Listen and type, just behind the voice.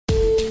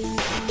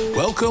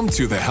Welcome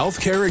to the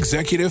Healthcare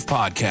Executive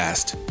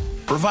Podcast,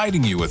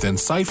 providing you with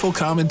insightful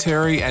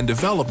commentary and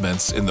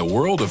developments in the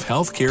world of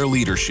healthcare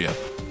leadership.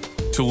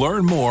 To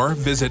learn more,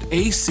 visit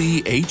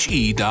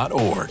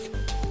ache.org.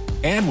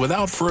 And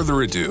without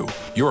further ado,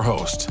 your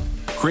host,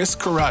 Chris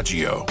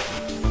Caraggio.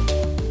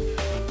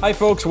 Hi,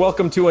 folks.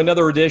 Welcome to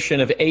another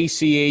edition of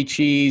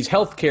ACHE's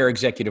Healthcare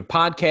Executive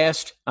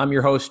Podcast. I'm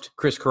your host,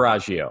 Chris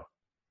Caraggio.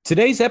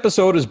 Today's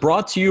episode is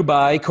brought to you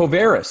by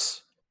Coverys.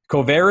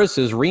 Coverys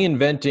is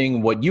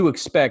reinventing what you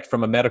expect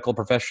from a medical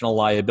professional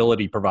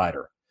liability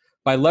provider.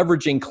 By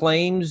leveraging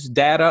claims,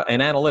 data,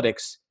 and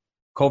analytics,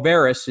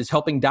 Coverys is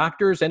helping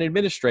doctors and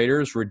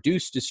administrators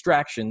reduce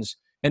distractions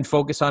and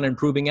focus on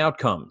improving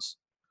outcomes.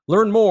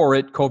 Learn more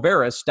at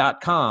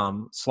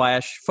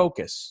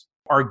coverys.com/focus.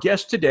 Our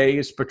guest today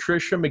is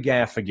Patricia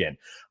McGaffigan.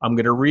 I'm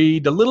going to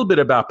read a little bit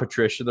about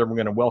Patricia, then we're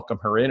going to welcome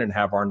her in and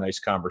have our nice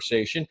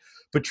conversation.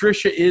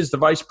 Patricia is the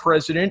Vice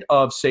President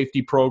of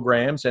Safety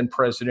Programs and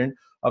President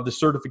of the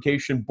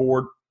Certification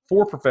Board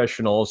for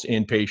Professionals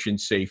in Patient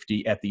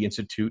Safety at the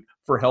Institute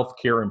for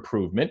Healthcare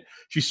Improvement.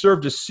 She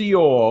served as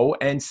COO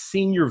and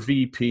Senior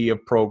VP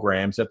of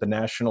Programs at the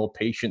National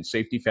Patient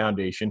Safety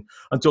Foundation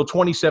until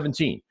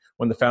 2017,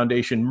 when the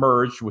foundation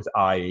merged with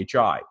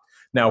IHI.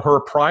 Now, her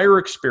prior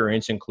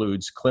experience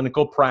includes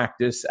clinical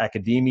practice,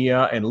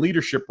 academia, and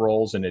leadership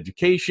roles in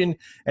education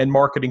and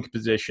marketing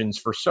positions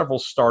for several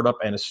startup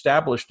and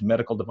established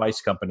medical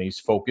device companies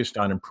focused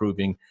on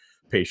improving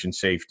patient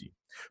safety.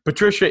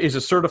 Patricia is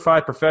a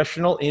certified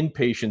professional in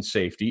patient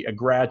safety, a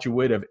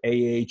graduate of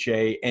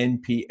AHA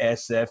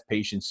NPSF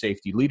Patient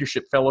Safety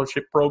Leadership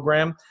Fellowship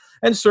Program,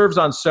 and serves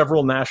on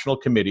several national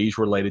committees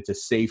related to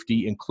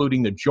safety,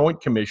 including the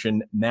Joint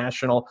Commission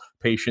National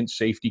Patient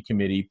Safety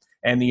Committee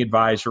and the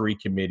Advisory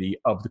Committee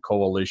of the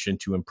Coalition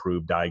to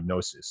Improve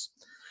Diagnosis.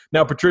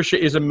 Now, Patricia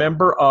is a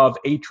member of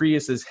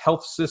Atrius's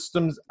Health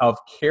Systems of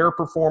Care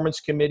Performance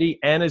Committee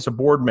and is a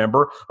board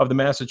member of the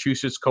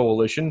Massachusetts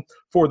Coalition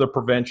for the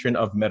Prevention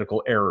of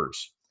Medical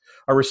Errors.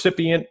 A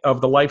recipient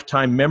of the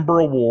Lifetime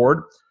Member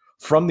Award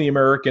from the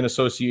American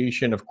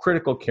Association of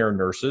Critical Care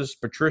Nurses,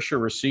 Patricia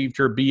received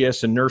her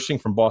BS in Nursing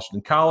from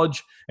Boston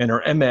College and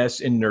her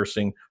MS in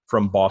Nursing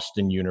from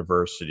Boston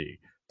University.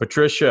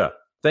 Patricia,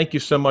 thank you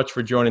so much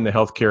for joining the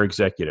Healthcare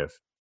Executive.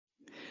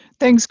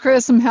 Thanks,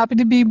 Chris. I'm happy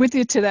to be with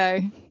you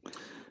today.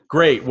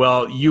 Great.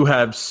 Well, you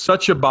have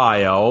such a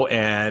bio,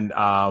 and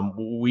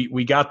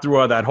we got through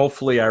all that.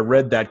 Hopefully, I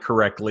read that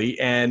correctly.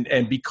 And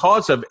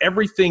because of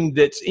everything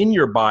that's in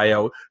your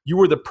bio, you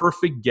were the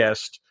perfect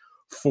guest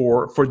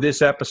for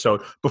this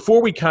episode.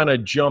 Before we kind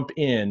of jump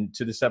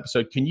into this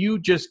episode, can you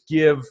just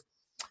give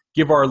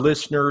our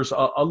listeners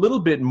a little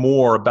bit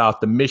more about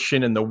the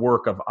mission and the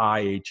work of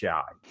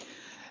IHI?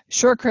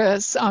 Sure,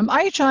 Chris.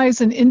 IHI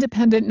is an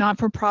independent,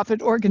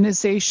 not-for-profit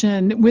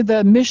organization with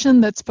a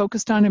mission that's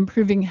focused on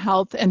improving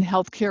health and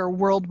healthcare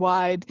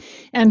worldwide.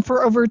 And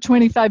for over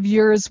 25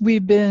 years,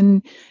 we've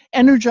been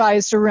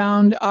energized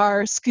around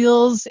our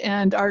skills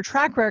and our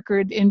track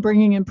record in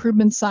bringing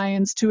improvement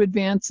science to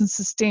advance and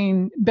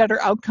sustain better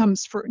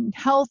outcomes for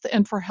health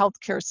and for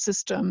healthcare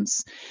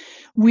systems.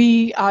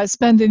 We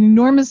spend an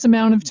enormous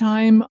amount of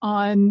time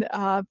on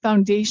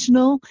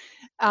foundational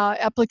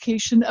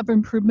application of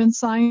improvement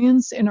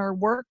science in our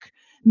work.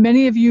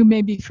 Many of you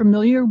may be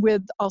familiar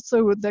with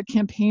also the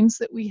campaigns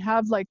that we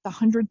have, like the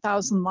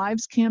 100,000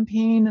 Lives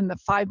campaign and the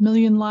 5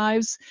 million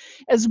lives,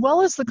 as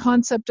well as the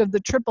concept of the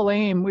Triple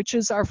Aim, which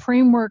is our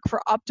framework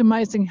for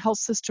optimizing health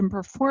system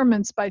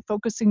performance by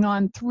focusing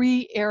on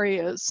 3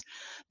 areas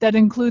that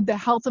include the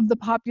health of the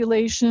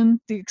population,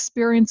 the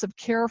experience of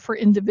care for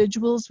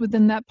individuals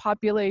within that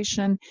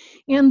population,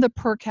 and the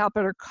per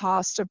capita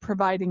cost of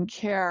providing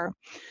care.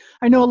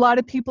 I know a lot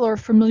of people are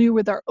familiar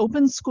with our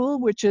Open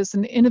School, which is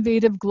an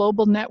innovative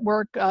global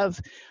network of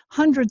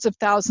hundreds of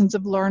thousands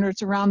of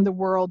learners around the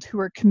world who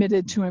are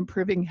committed to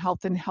improving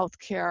health and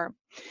healthcare.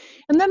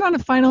 And then on a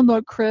final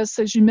note, Chris,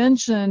 as you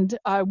mentioned,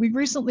 we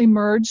recently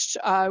merged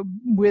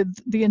with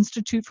the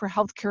Institute for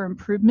Healthcare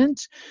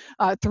Improvement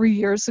 3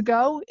 years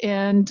ago,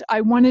 and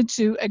I wanted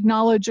to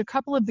acknowledge a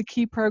couple of the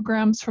key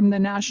programs from the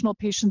National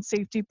Patient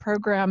Safety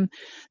Program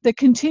that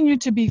continue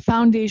to be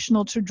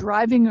foundational to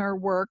driving our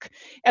work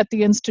at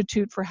the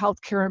Institute for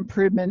Healthcare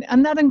Improvement.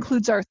 And that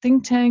includes our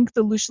think tank,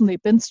 the Lucian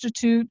Leape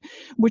Institute,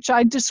 which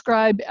I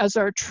describe as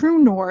our true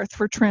north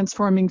for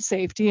transforming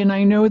safety. And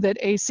I know that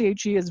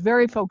ACHE is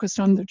very focused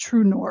on the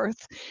true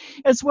north,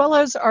 as well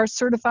as our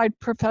Certified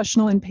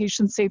Professional in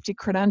Patient Safety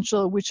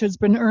credential, which has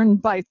been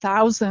earned by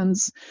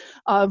thousands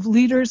of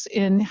leaders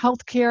in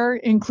healthcare,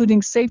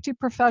 including safety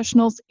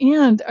professionals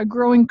and a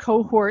growing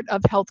cohort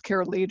of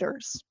healthcare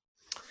leaders.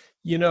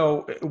 You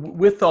know,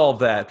 with all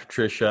that,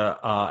 Patricia,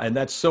 and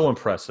that's so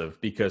impressive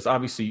because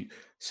obviously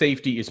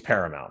safety is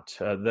paramount.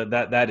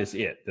 That is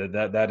it.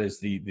 That is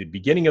the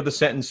beginning of the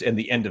sentence and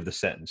the end of the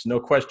sentence. No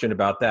question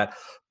about that.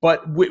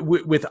 But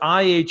with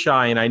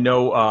IHI, and I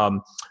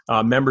know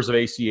members of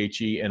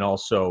ACHE and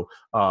also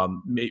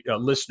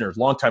listeners,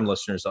 longtime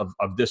listeners of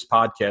this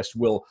podcast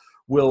will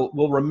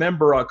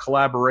remember a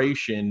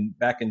collaboration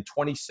back in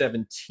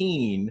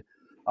 2017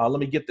 let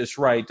me get this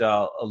right,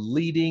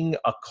 leading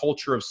a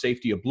culture of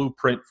safety, a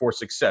blueprint for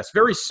success.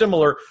 Very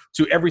similar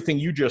to everything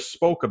you just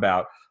spoke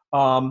about.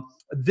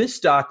 This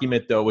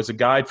document, though, is a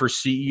guide for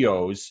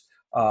CEOs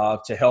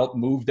to help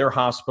move their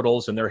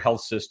hospitals and their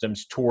health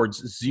systems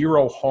towards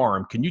zero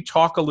harm. Can you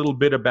talk a little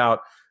bit about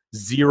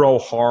zero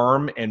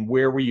harm and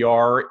where we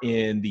are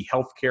in the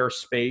healthcare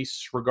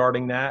space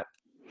regarding that?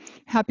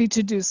 Happy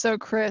to do so,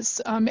 Chris.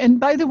 And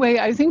by the way,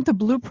 I think the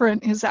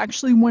blueprint is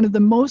actually one of the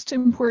most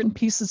important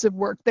pieces of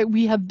work that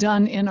we have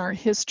done in our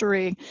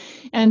history.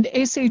 And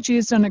ACHE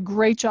has done a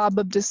great job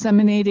of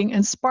disseminating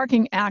and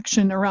sparking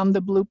action around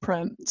the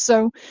blueprint.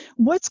 So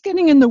what's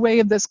getting in the way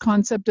of this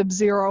concept of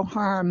zero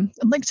harm?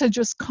 I'd like to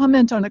just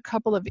comment on a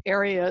couple of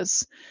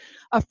areas.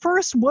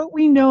 First, what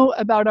we know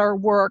about our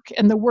work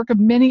and the work of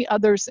many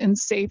others in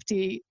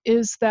safety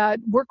is that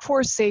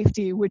workforce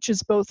safety, which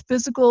is both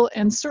physical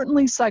and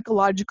certainly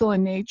psychological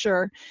in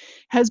nature,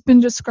 has been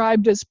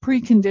described as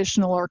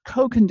preconditional or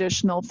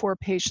co-conditional for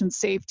patient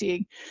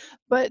safety.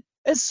 But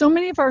as so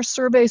many of our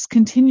surveys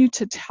continue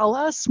to tell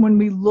us when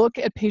we look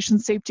at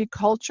patient safety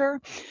culture,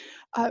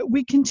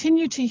 we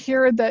continue to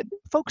hear that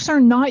folks are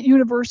not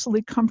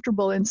universally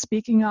comfortable in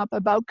speaking up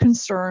about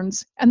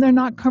concerns, and they're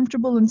not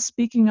comfortable in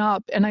speaking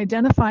up and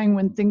identifying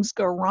when things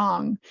go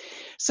wrong.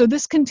 So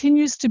this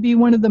continues to be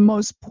one of the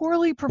most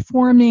poorly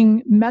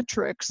performing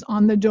metrics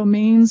on the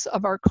domains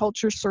of our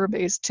culture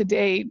surveys to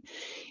date.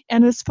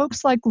 And as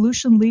folks like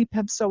Lucian Leape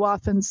have so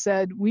often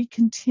said, we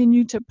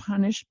continue to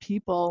punish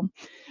people,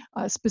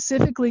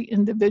 specifically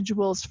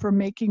individuals, for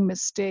making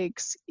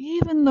mistakes,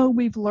 even though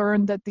we've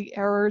learned that the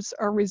errors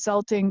are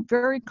resulting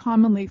very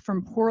commonly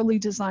from poorly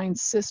designed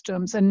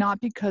systems and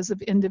not because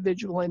of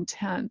individual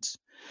intent.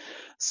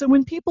 So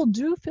when people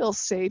do feel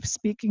safe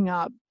speaking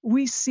up,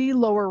 we see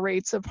lower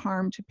rates of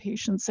harm to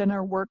patients in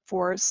our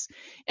workforce,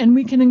 and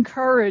we can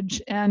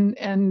encourage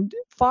and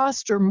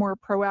foster more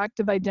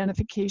proactive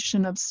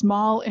identification of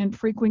small and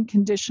frequent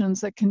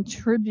conditions that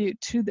contribute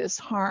to this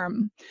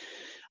harm.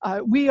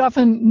 We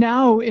often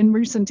now in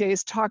recent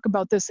days talk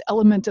about this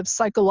element of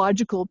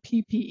psychological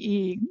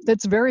PPE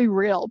that's very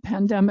real,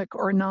 pandemic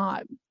or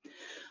not.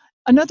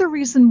 Another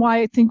reason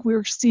why I think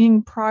we're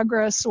seeing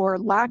progress or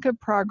lack of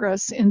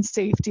progress in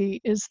safety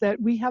is that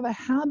we have a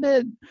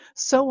habit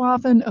so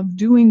often of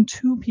doing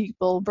to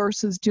people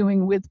versus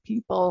doing with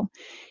people.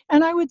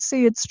 And I would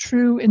say it's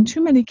true in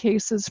too many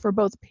cases for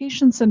both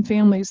patients and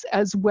families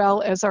as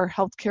well as our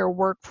healthcare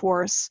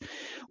workforce.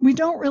 We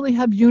don't really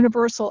have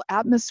universal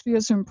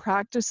atmospheres and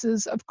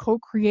practices of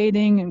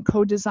co-creating and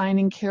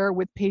co-designing care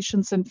with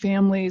patients and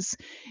families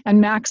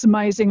and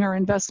maximizing our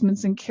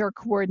investments in care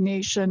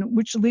coordination,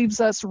 which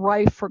leaves us rife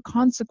for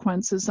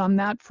consequences on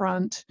that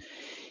front.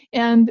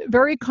 And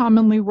very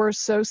commonly, we're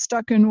so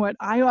stuck in what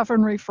I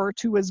often refer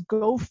to as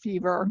go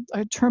fever,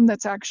 a term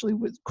that's actually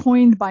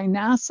coined by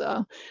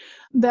NASA,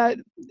 that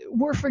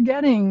we're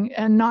forgetting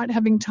and not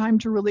having time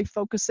to really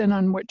focus in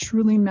on what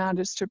truly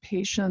matters to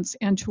patients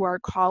and to our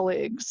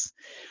colleagues.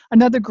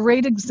 Another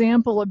great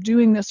example of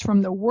doing this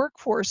from the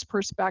workforce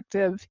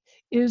perspective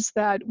is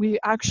that we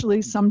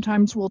actually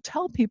sometimes will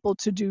tell people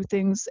to do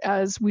things,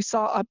 as we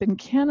saw up in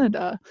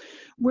Canada,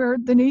 where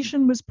the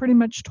nation was pretty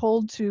much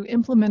told to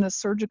implement a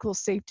surgical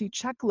safety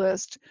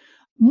checklist,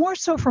 more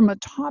so from a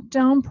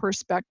top-down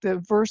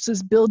perspective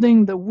versus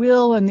building the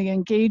will and the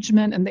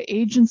engagement and the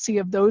agency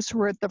of those who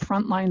are at the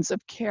front lines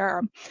of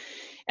care.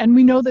 And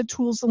we know that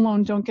tools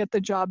alone don't get the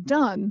job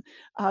done.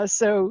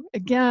 So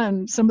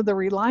again, some of the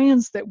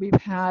reliance that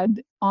we've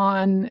had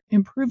on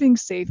improving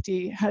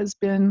safety has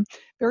been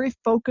very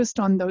focused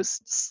on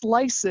those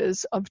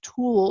slices of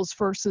tools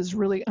versus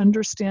really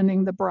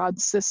understanding the broad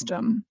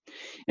system.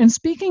 And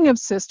speaking of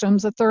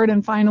systems, a third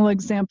and final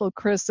example,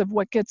 Chris, of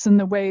what gets in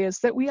the way is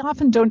that we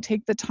often don't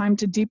take the time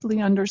to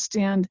deeply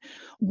understand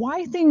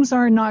why things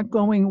are not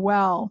going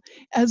well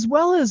as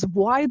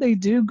why they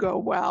do go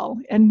well.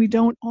 And we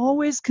don't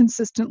always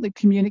consistently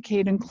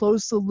communicate and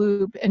close the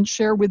loop and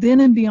share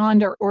within and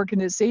beyond our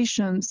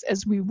organizations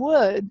as we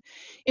would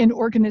in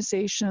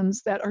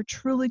organizations that are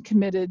truly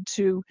committed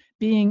to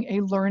being a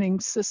learning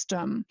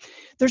system.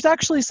 There's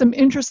actually some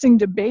interesting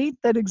debate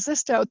that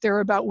exists out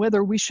there about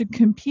whether we should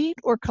compete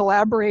or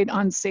collaborate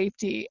on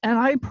safety, and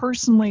I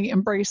personally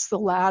embrace the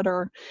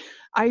latter.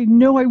 I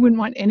know I wouldn't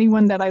want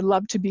anyone that I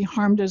love to be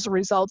harmed as a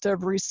result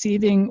of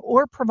receiving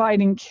or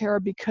providing care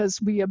because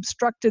we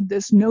obstructed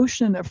this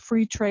notion of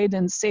free trade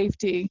and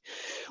safety,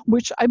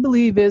 which I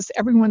believe is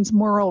everyone's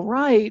moral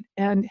right,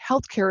 and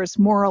healthcare is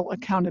moral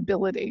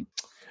accountability.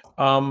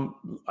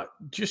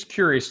 Just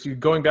curious,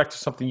 going back to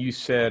something you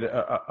said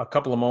a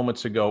couple of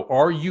moments ago,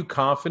 are you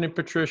confident,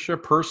 Patricia,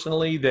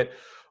 personally, that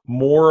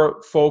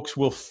more folks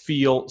will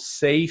feel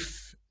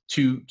safe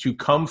to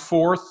come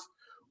forth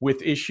with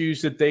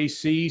issues that they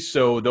see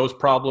so those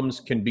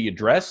problems can be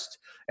addressed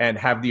and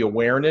have the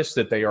awareness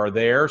that they are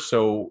there?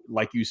 So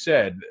like you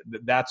said,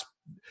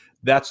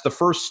 that's the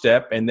first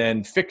step, and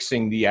then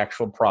fixing the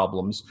actual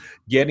problems,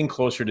 getting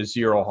closer to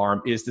zero harm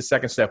is the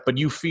second step. But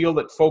you feel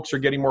that folks are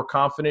getting more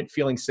confident,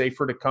 feeling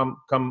safer to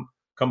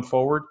come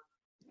forward?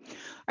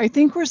 I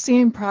think we're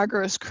seeing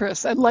progress,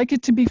 Chris. I'd like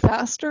it to be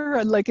faster.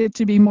 I'd like it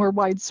to be more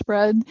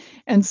widespread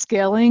and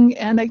scaling.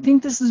 And I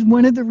think this is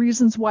one of the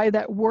reasons why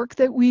that work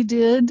that we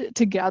did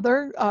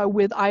together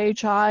with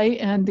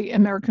IHI and the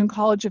American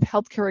College of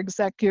Healthcare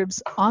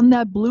Executives on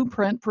that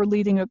blueprint for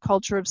leading a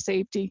culture of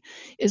safety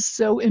is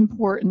so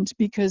important,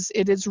 because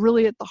it is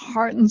really at the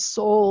heart and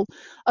soul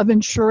of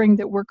ensuring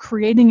that we're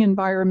creating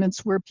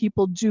environments where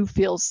people do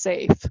feel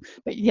safe.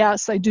 But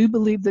yes, I do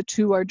believe the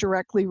two are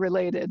directly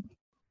related.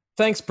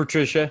 Thanks,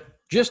 Patricia.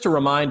 Just a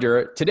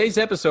reminder, today's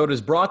episode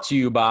is brought to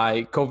you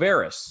by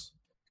Coverys.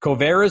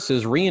 Coverys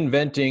is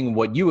reinventing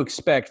what you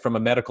expect from a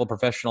medical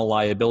professional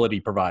liability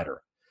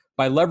provider.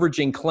 By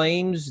leveraging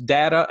claims,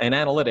 data, and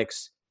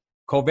analytics,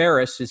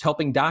 Coverys is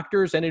helping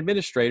doctors and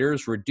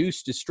administrators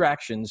reduce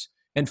distractions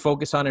and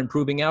focus on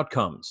improving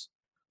outcomes.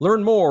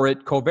 Learn more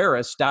at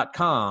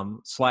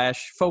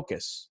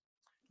coverys.com/focus.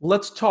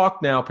 Let's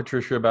talk now,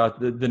 Patricia, about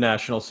the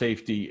National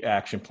Safety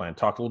Action Plan.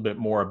 Talk a little bit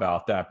more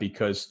about that,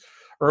 because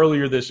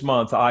earlier this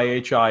month,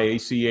 IHI,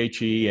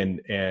 ACHE,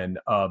 and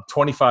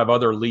 25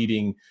 other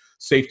leading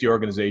safety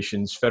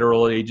organizations,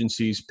 federal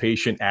agencies,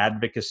 patient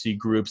advocacy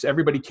groups,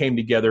 everybody came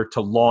together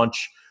to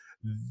launch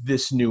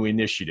this new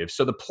initiative.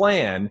 So the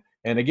plan,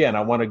 and again,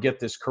 I want to get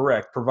this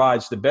correct,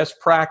 provides the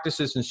best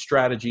practices and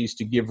strategies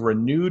to give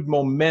renewed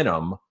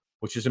momentum,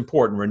 which is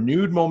important,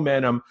 renewed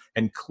momentum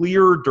and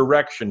clear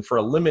direction for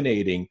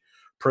eliminating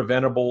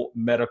preventable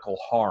medical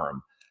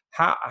harm.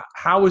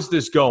 How is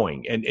this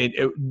going? And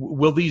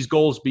will these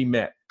goals be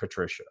met,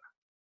 Patricia?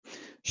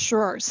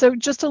 Sure. So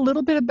just a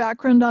little bit of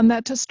background on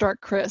that to start,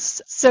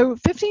 Chris. So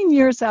 15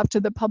 years after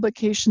the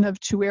publication of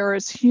 2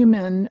 Eras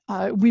Human,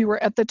 we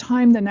were at the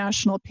time the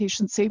National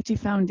Patient Safety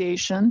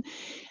Foundation.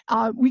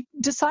 We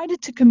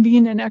decided to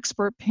convene an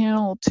expert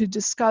panel to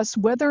discuss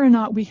whether or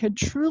not we had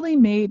truly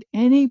made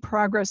any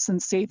progress in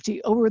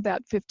safety over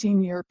that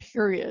 15-year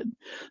period.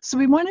 So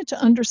we wanted to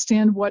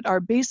understand what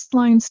our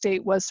baseline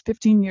state was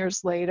 15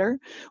 years later.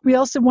 We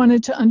also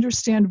wanted to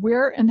understand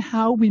where and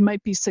how we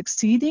might be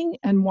succeeding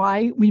and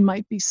why we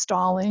might be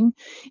stalling.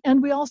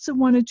 And we also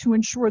wanted to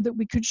ensure that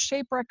we could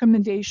shape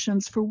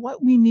recommendations for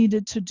what we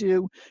needed to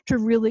do to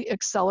really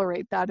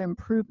accelerate that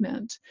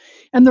improvement.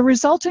 And the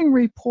resulting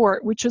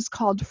report, which is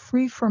called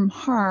Free from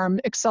Harm,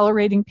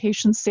 Accelerating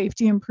Patient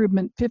Safety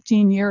Improvement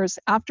 15 Years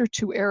After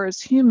 2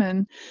 Eras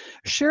Human,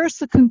 shares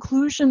the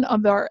conclusion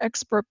of our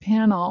expert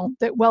panel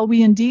that while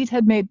we indeed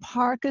had made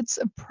pockets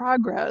of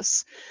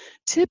progress,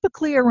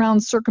 typically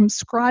around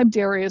circumscribed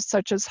areas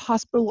such as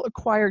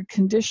hospital-acquired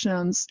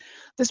conditions,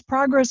 this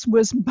progress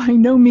was by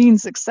no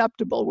means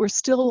acceptable. We're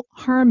still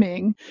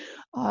harming,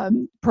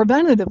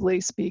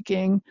 preventatively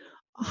speaking,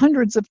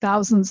 hundreds of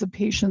thousands of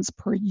patients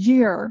per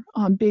year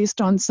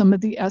based on some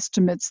of the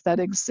estimates that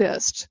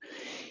exist.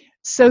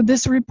 So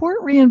this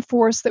report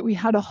reinforced that we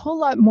had a whole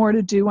lot more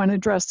to do on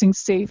addressing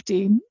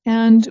safety,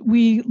 and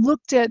we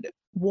looked at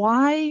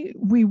why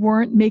we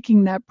weren't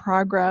making that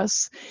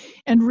progress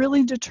and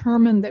really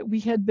determined that we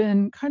had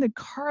been kind of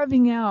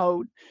carving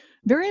out,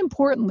 very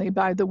importantly,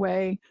 by the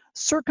way,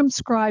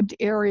 circumscribed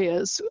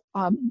areas,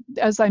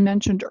 as I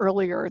mentioned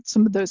earlier,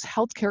 some of those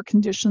healthcare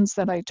conditions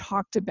that I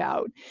talked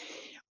about.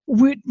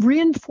 Would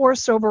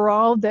reinforce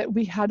overall that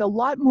we had a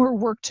lot more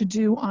work to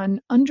do on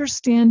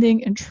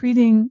understanding and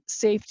treating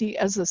safety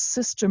as a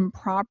system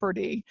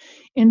property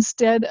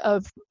instead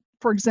of,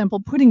 for example,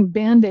 putting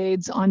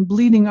Band-Aids on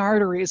bleeding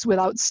arteries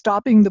without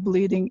stopping the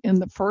bleeding in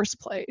the first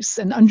place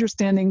and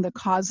understanding the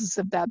causes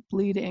of that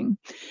bleeding.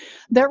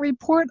 That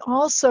report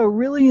also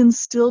really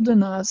instilled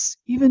in us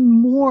even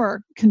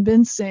more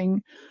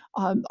convincing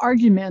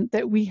argument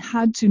that we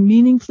had to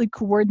meaningfully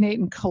coordinate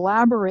and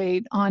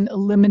collaborate on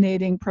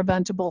eliminating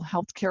preventable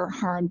healthcare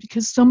harm,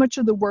 because so much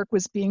of the work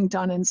was being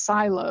done in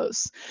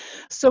silos.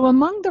 So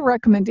among the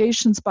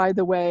recommendations, by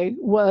the way,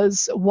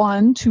 was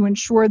one, to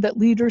ensure that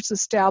leaders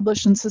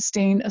establish and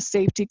sustain a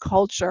safety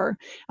culture.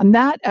 And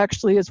that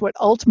actually is what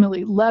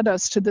ultimately led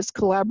us to this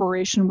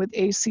collaboration with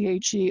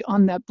ACHE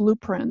on that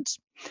blueprint.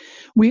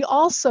 We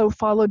also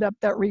followed up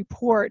that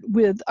report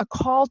with a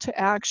call to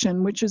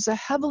action, which is a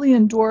heavily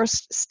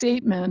endorsed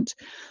statement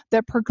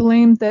that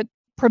proclaimed that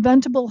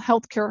preventable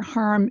healthcare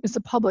harm is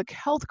a public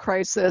health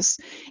crisis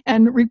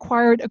and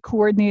required a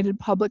coordinated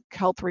public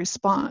health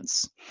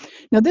response.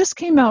 Now, this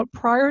came out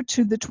prior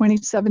to the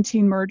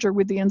 2017 merger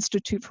with the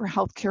Institute for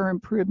Healthcare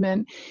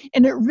Improvement,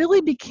 and it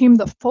really became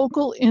the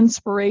focal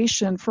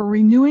inspiration for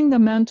renewing the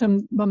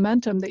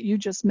momentum that you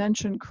just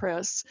mentioned,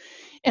 Chris,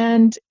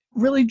 and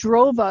really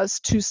drove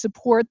us to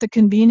support the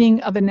convening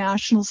of a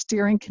National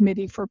Steering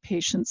Committee for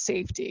Patient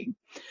Safety.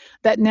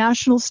 That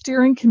National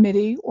Steering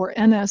Committee, or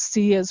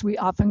NSC as we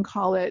often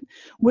call it,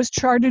 was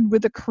chartered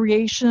with the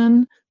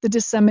creation, the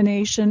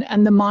dissemination,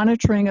 and the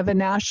monitoring of a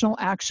national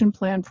action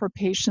plan for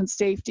patient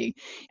safety.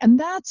 And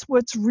that's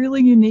what's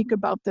really unique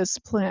about this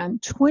plan.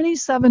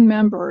 27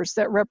 members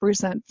that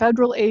represent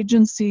federal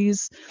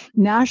agencies,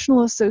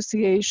 national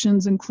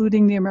associations,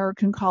 including the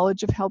American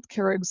College of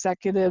Healthcare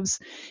Executives,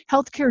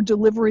 healthcare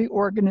delivery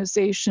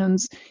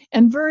organizations,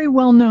 and very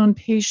well-known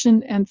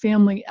patient and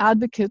family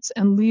advocates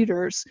and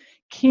leaders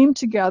came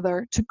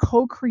together to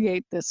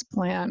co-create this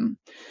plan.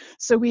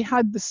 So we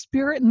had the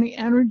spirit and the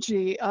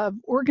energy of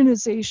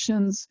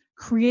organizations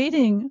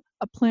creating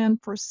a plan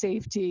for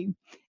safety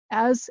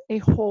as a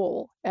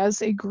whole,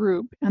 as a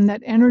group, and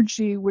that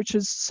energy, which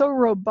is so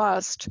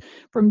robust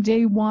from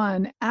day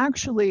one,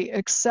 actually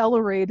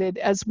accelerated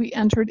as we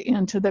entered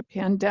into the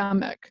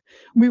pandemic.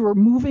 We were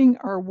moving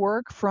our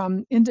work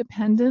from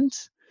independent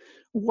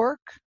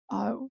work,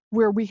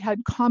 where we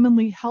had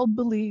commonly held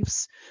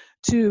beliefs,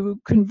 to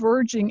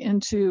converging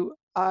into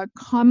a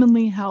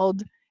commonly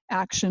held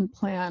action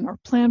plan or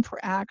plan for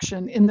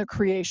action in the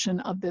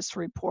creation of this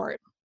report.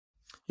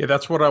 Yeah,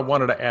 that's what I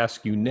wanted to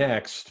ask you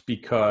next,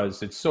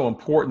 because it's so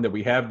important that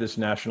we have this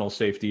National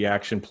Safety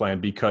Action Plan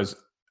because,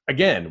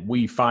 again,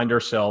 we find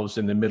ourselves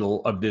in the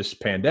middle of this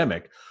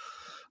pandemic.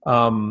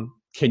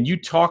 Can you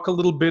talk a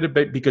little bit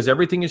about, because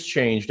everything has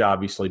changed,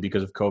 obviously,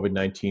 because of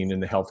COVID-19 in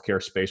the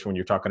healthcare space, when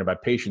you're talking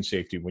about patient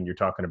safety, when you're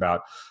talking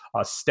about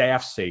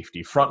staff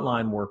safety,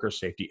 frontline worker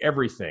safety,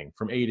 everything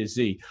from A to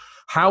Z.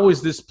 How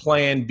is this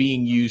plan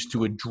being used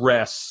to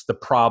address the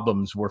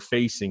problems we're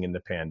facing in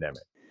the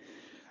pandemic?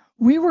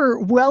 We were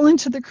well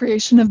into the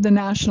creation of the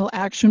National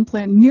Action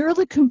Plan,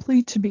 nearly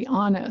complete, to be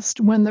honest,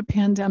 when the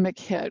pandemic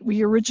hit.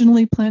 We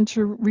originally planned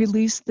to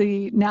release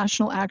the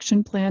National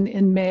Action Plan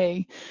in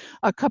May,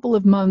 a couple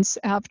of months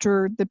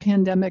after the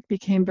pandemic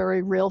became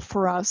very real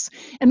for us.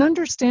 And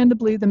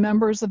understandably, the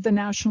members of the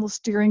National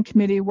Steering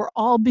Committee were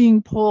all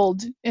being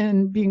pulled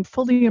and being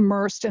fully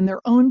immersed in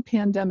their own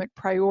pandemic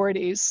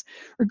priorities,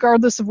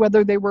 regardless of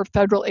whether they were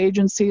federal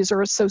agencies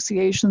or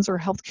associations or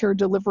healthcare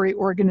delivery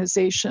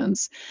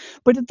organizations.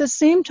 But at the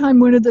same time,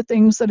 one of the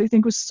things that I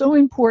think was so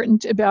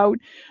important about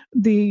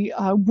the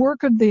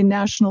work of the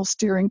National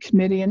Steering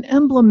Committee and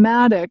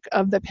emblematic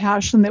of the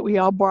passion that we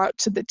all brought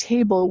to the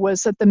table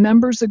was that the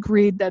members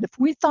agreed that if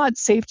we thought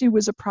safety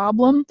was a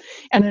problem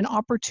and an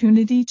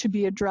opportunity to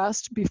be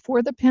addressed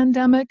before the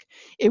pandemic,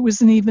 it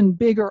was an even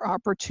bigger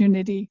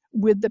opportunity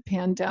with the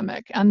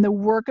pandemic. And the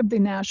work of the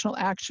National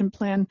Action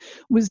Plan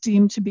was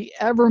deemed to be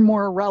ever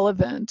more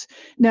relevant.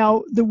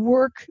 Now, the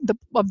work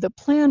of the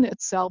plan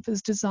itself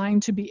is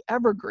designed to be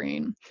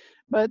evergreen,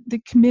 but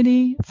the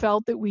committee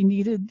felt that we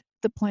needed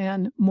the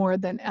plan more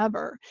than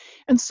ever.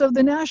 And so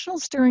the National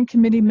Steering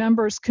Committee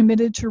members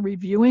committed to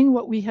reviewing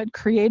what we had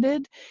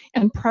created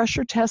and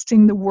pressure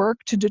testing the work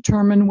to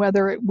determine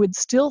whether it would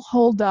still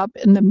hold up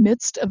in the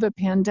midst of a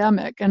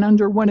pandemic and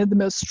under one of the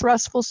most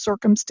stressful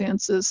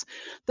circumstances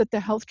that the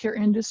healthcare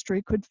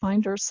industry could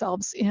find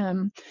ourselves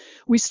in.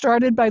 We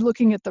started by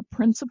looking at the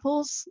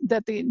principles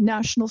that the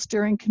National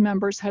Steering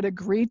members had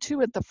agreed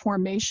to at the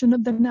formation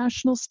of the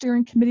National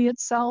Steering Committee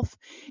itself,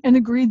 and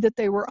agreed that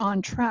they were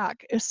on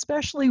track,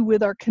 especially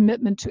with our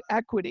commitment to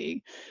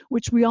equity,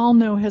 which we all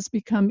know has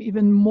become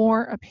even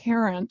more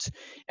apparent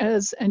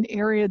as an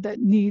area that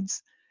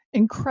needs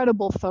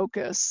incredible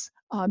focus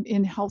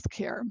in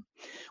healthcare.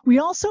 We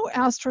also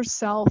asked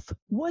ourselves,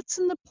 what's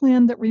in the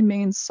plan that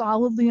remains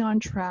solidly on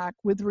track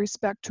with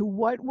respect to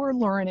what we're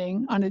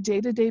learning on a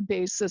day-to-day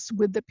basis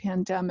with the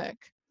pandemic?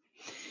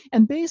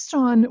 And based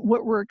on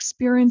what we're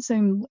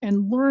experiencing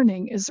and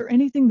learning, is there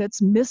anything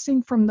that's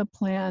missing from the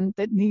plan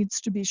that needs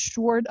to be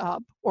shored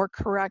up or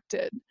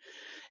corrected?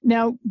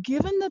 Now,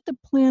 given that the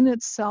plan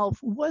itself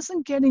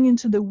wasn't getting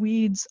into the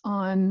weeds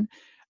on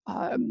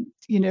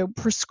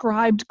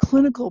prescribed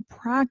clinical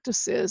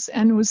practices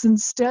and was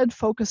instead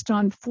focused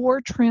on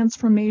 4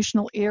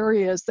 transformational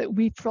areas that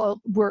we felt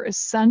were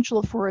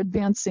essential for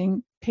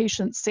advancing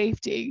patient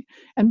safety.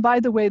 And by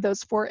the way,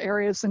 those 4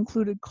 areas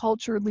included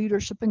culture,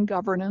 leadership, and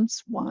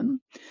governance, 1.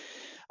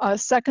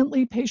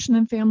 Secondly, patient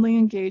and family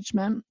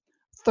engagement.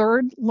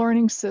 3rd,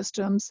 learning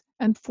systems.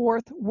 And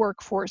 4th,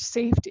 workforce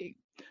safety.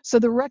 So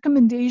the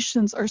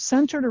recommendations are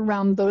centered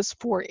around those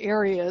 4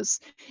 areas,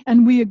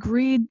 and we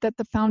agreed that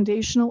the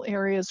foundational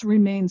areas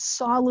remain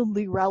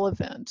solidly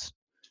relevant.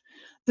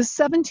 The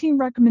 17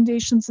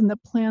 recommendations in the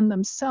plan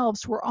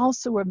themselves were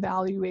also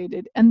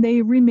evaluated, and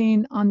they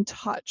remain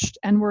untouched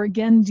and were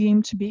again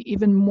deemed to be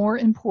even more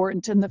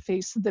important in the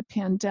face of the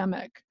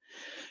pandemic.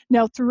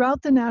 Now,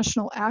 throughout the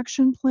National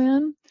Action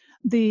Plan,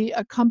 the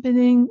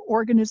accompanying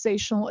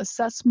organizational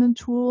assessment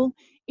tool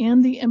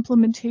and the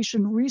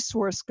implementation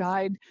resource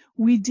guide,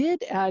 we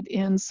did add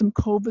in some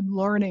COVID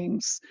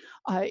learnings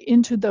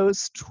into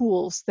those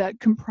tools that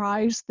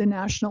comprise the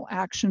National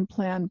Action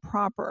Plan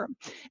proper.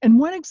 And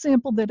one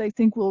example that I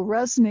think will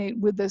resonate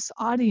with this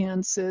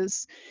audience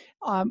is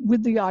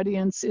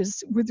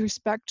with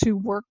respect to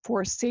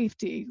workforce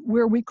safety,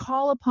 where we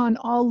call upon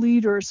all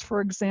leaders,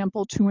 for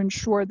example, to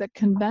ensure that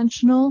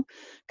conventional,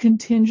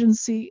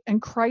 contingency,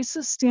 and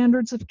crisis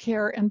standards of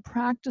care and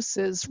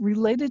practices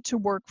related to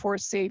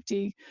workforce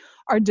safety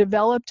are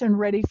developed and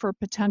ready for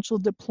potential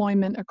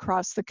deployment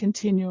across the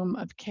continuum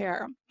of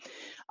care.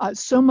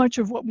 So much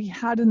of what we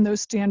had in those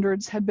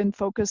standards had been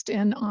focused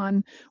in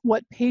on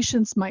what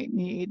patients might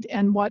need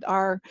and what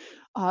the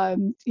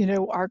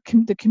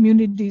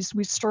communities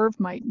we serve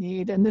might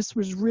need. And this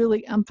was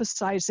really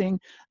emphasizing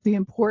the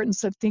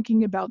importance of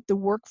thinking about the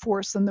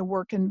workforce and the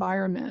work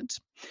environment.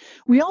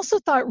 We also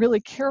thought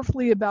really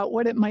carefully about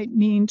what it might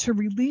mean to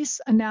release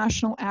a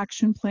national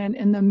action plan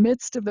in the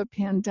midst of a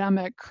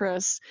pandemic,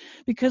 Chris,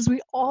 because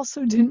we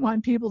also didn't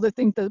want people to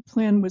think the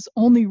plan was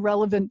only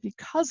relevant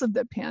because of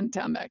the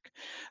pandemic.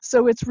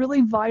 So it's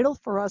really vital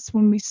for us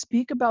when we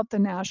speak about the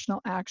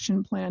national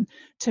action plan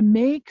to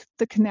make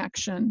the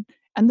connection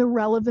and the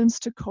relevance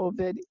to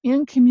COVID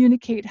and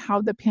communicate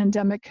how the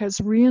pandemic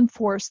has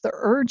reinforced the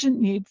urgent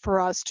need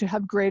for us to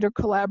have greater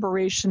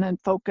collaboration and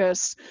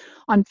focus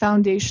on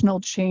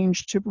foundational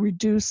change to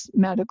reduce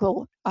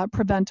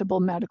preventable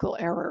medical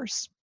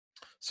errors.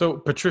 So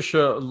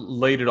Patricia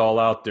laid it all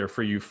out there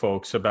for you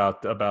folks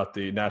about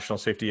the National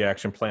Safety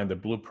Action Plan, the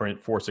blueprint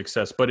for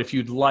success. But if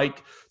you'd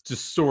like to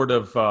sort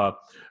of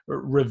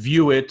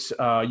review it,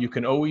 you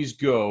can always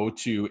go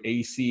to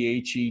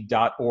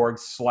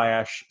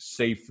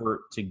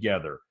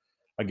ache.org/safertogether.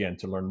 Again,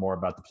 to learn more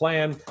about the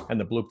plan and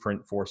the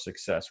blueprint for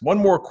success. One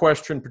more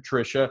question,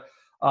 Patricia.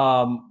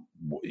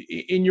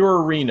 In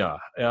your arena,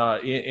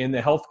 in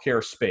the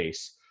healthcare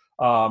space,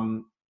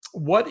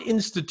 what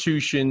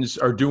institutions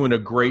are doing a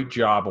great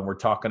job when we're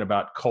talking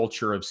about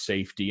culture of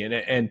safety,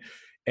 and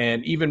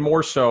even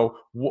more so,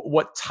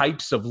 what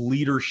types of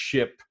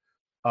leadership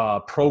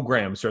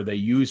programs are they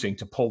using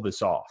to pull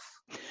this off?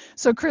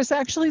 So, Chris,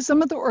 actually,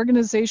 some of the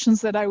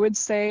organizations that I would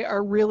say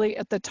are really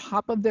at the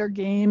top of their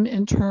game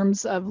in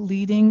terms of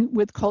leading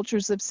with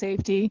cultures of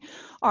safety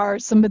are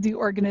some of the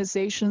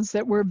organizations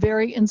that were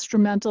very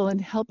instrumental in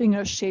helping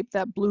us shape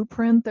that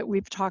blueprint that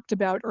we've talked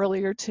about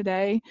earlier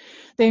today.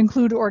 They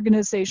include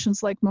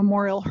organizations like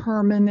Memorial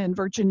Hermann and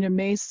Virginia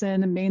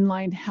Mason and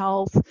Mainline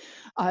Health.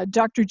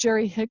 Dr.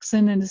 Jerry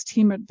Hickson and his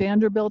team at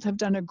Vanderbilt have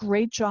done a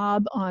great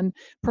job on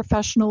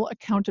professional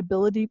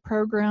accountability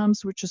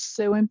programs, which is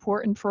so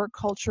important for a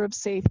culture of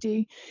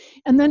safety.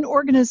 And then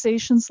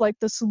organizations like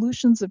the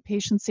Solutions of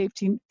Patient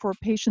Safety for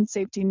Patient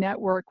Safety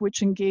Network,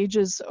 which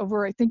engages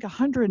over, I think,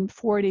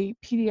 140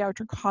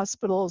 pediatric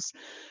hospitals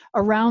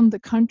around the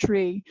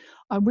country,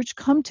 which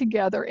come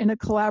together in a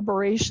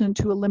collaboration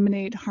to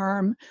eliminate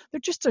harm. They're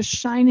just a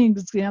shining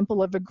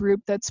example of a group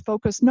that's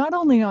focused not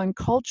only on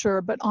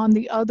culture, but on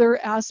the other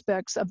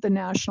aspects of the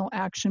National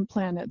Action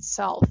Plan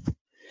itself.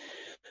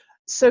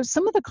 So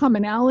some of the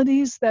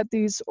commonalities that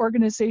these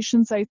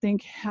organizations, I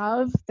think,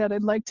 have that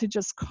I'd like to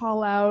just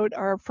call out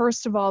are,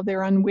 first of all,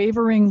 their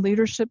unwavering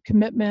leadership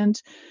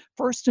commitment,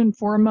 first and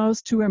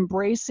foremost, to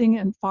embracing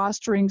and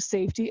fostering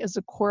safety as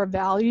a core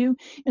value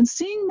and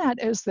seeing that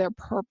as their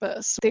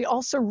purpose. They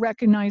also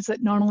recognize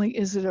that not only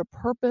is it a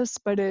purpose,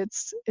 but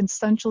it's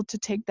essential to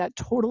take that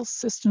total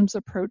systems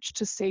approach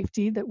to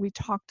safety that we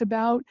talked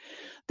about.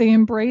 They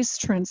embrace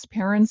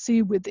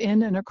transparency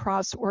within and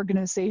across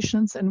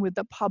organizations and with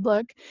the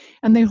public.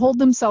 And they hold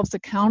themselves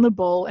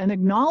accountable and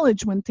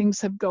acknowledge when things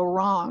have gone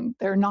wrong.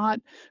 They're not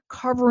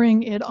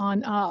covering it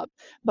on up,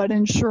 but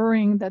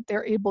ensuring that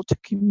they're able to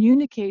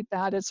communicate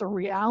that as a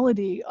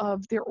reality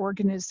of their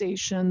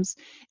organizations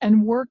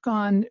and work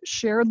on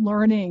shared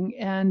learning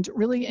and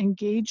really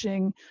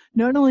engaging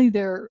not only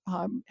their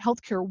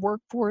healthcare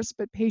workforce,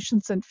 but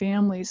patients and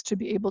families to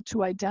be able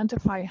to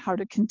identify how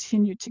to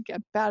continue to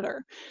get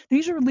better.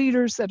 These are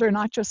leaders that are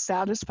not just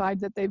satisfied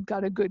that they've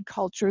got a good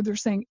culture. They're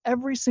saying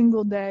every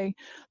single day,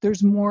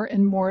 there's more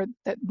and more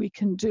that we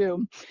can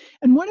do.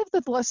 And one of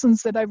the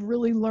lessons that I've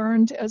really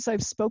learned as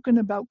I've spoken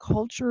about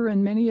culture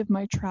in many of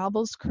my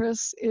travels,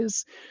 Chris,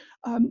 is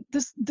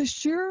the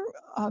sheer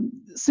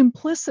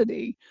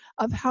simplicity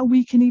of how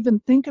we can even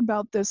think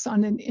about this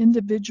on an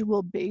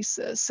individual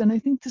basis. And I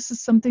think this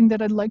is something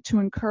that I'd like to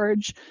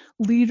encourage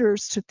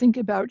leaders to think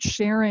about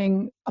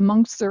sharing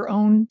amongst their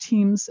own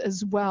teams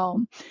as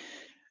well.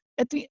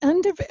 At the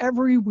end of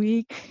every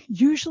week,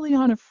 usually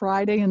on a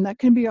Friday, and that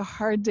can be a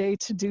hard day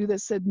to do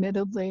this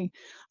admittedly,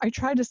 I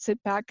try to sit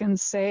back and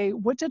say,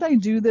 what did I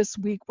do this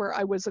week where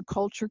I was a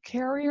culture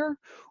carrier?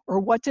 Or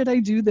what did I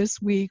do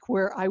this week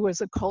where I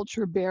was a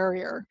culture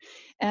barrier?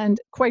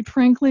 And quite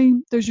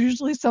frankly, there's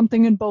usually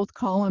something in both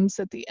columns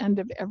at the end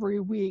of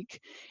every week.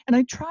 And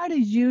I try to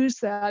use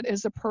that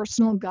as a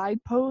personal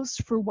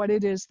guidepost for what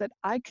it is that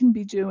I can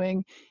be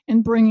doing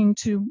and bringing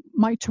to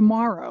my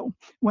tomorrow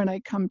when I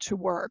come to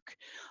work.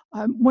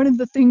 One of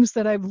the things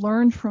that I've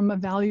learned from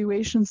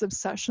evaluations of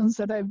sessions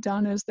that I've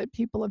done is that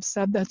people have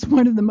said that's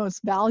one of the most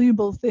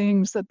valuable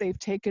things that they've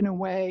taken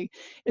away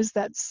is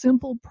that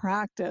simple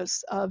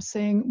practice of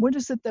saying, what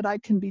is it that I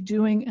can be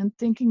doing and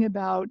thinking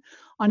about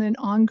on an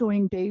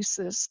ongoing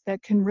basis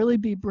that can really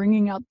be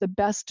bringing out the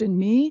best in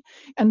me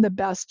and the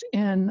best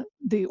in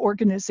the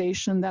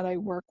organization that I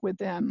work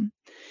within.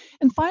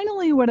 And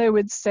finally, what I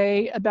would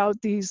say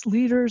about these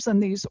leaders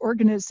and these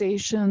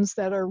organizations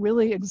that are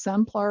really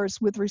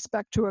exemplars with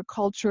respect to a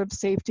culture of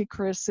safety,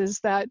 Chris, is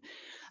that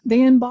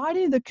they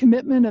embody the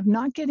commitment of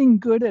not getting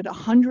good at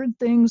 100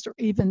 things or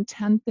even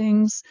 10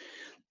 things,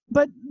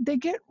 but they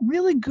get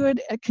really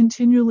good at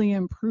continually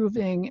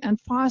improving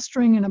and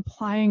fostering and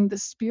applying the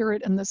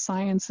spirit and the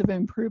science of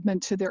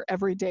improvement to their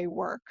everyday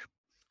work.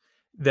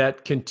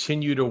 That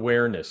continued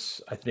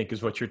awareness, I think,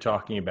 is what you're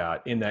talking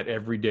about in that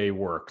everyday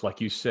work. Like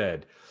you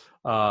said,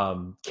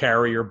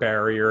 carrier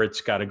barrier.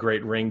 It's got a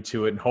great ring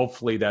to it, and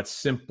hopefully that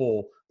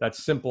simple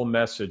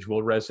message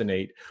will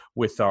resonate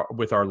with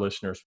our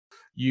listeners.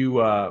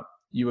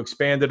 You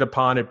expanded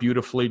upon it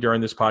beautifully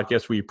during this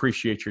podcast. We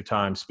appreciate your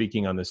time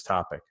speaking on this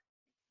topic.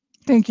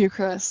 Thank you,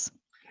 Chris.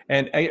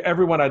 And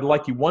everyone, I'd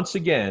like you once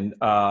again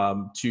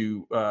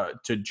to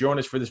join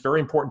us for this very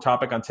important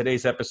topic on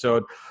today's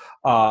episode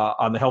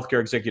on the Healthcare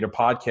Executive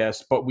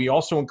Podcast. But we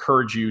also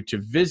encourage you to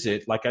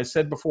visit, like I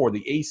said before,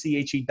 the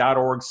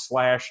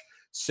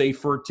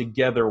ache.org/Safer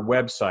Together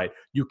website.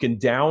 You can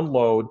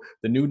download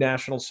the new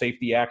National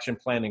Safety Action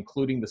Plan,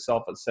 including the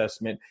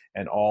self-assessment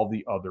and all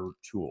the other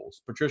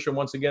tools. Patricia,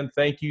 once again,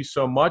 thank you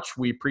so much.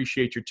 We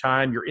appreciate your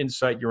time, your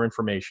insight, your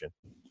information.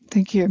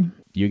 Thank you.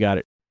 You got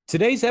it.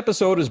 Today's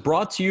episode is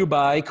brought to you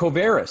by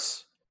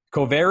Coverys.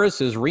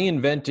 Coverys is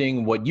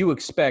reinventing what you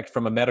expect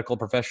from a medical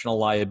professional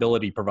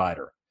liability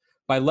provider.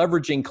 By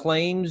leveraging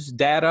claims,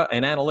 data,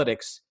 and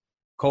analytics,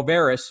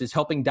 Coverys is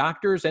helping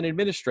doctors and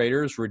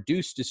administrators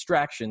reduce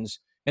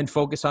distractions and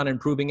focus on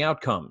improving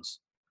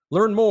outcomes.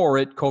 Learn more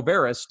at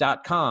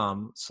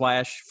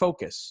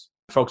coverys.com/focus.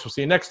 Folks, we'll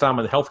see you next time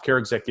on the Healthcare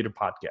Executive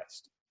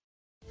Podcast.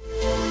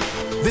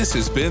 This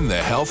has been the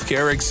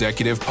Healthcare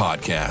Executive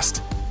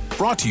Podcast,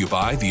 brought to you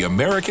by the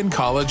American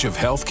College of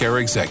Healthcare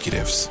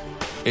Executives.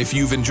 If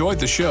you've enjoyed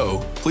the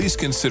show, please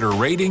consider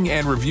rating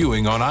and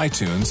reviewing on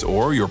iTunes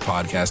or your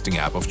podcasting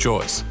app of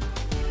choice.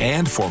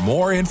 And for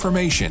more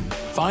information,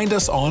 find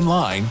us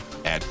online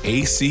at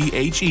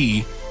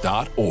ache.org.